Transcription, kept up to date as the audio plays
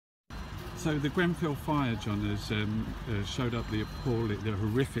So the Grenfell fire, John, has showed up the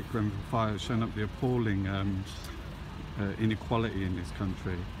horrific Grenfell fire has shown up the appalling inequality in this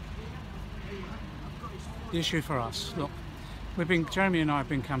country. The issue for us, look, Jeremy and I have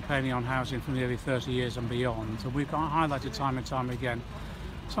been campaigning on housing for nearly 30 years and beyond, and we've got highlighted time and time again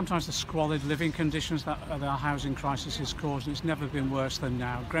sometimes the squalid living conditions that our housing crisis has caused, and it's never been worse than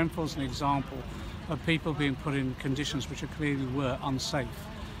now. Grenfell's an example of people being put in conditions which clearly were unsafe.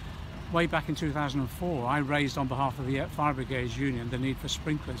 Way back in 2004, I raised on behalf of the Fire Brigades Union the need for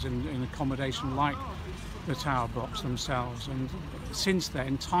sprinklers in accommodation like the tower blocks themselves, and since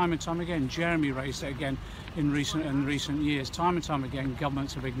then, time and time again, Jeremy raised it again in recent years. Time and time again,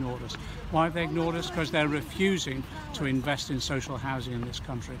 governments have ignored us. Why have they ignored us? Because they're refusing to invest in social housing in this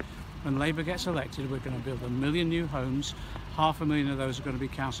country. When Labour gets elected, we're going to build 1 million new homes. 500,000 of those are going to be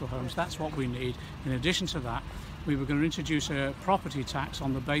council homes. That's what we need. In addition to that, we were going to introduce a property tax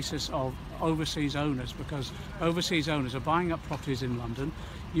on the basis of overseas owners, because overseas owners are buying up properties in London,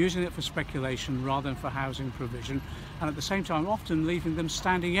 using it for speculation rather than for housing provision, and at the same time often leaving them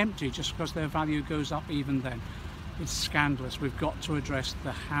standing empty just because their value goes up even then. It's scandalous. We've got to address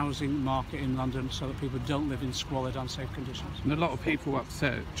the housing market in London so that people don't live in squalid, unsafe conditions. And a lot of people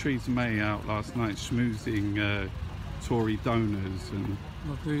upset at Theresa May out last night schmoozing Tory donors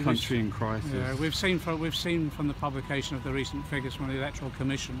and country in crisis. Yeah, we've seen from the publication of the recent figures from the Electoral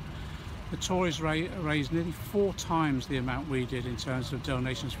Commission, the Tories raised nearly 4 times the amount we did in terms of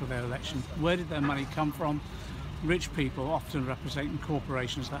donations for their election. Where did their money come from? Rich people, often representing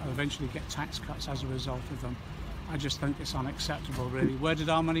corporations that eventually get tax cuts as a result of them. I just think it's unacceptable, really. Where did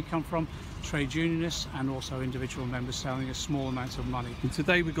our money come from? Trade unionists and also individual members selling us small amounts of money. And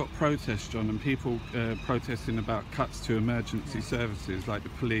today we got protests, John, and people protesting about cuts to emergency services like the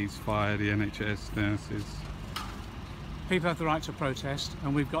police, fire, the NHS, nurses. People have the right to protest,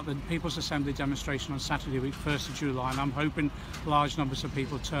 and we've got the People's Assembly demonstration on Saturday week, 1st of July, and I'm hoping large numbers of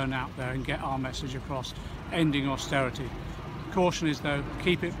people turn out there and get our message across, ending austerity. Caution is, though,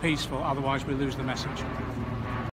 keep it peaceful, otherwise we lose the message.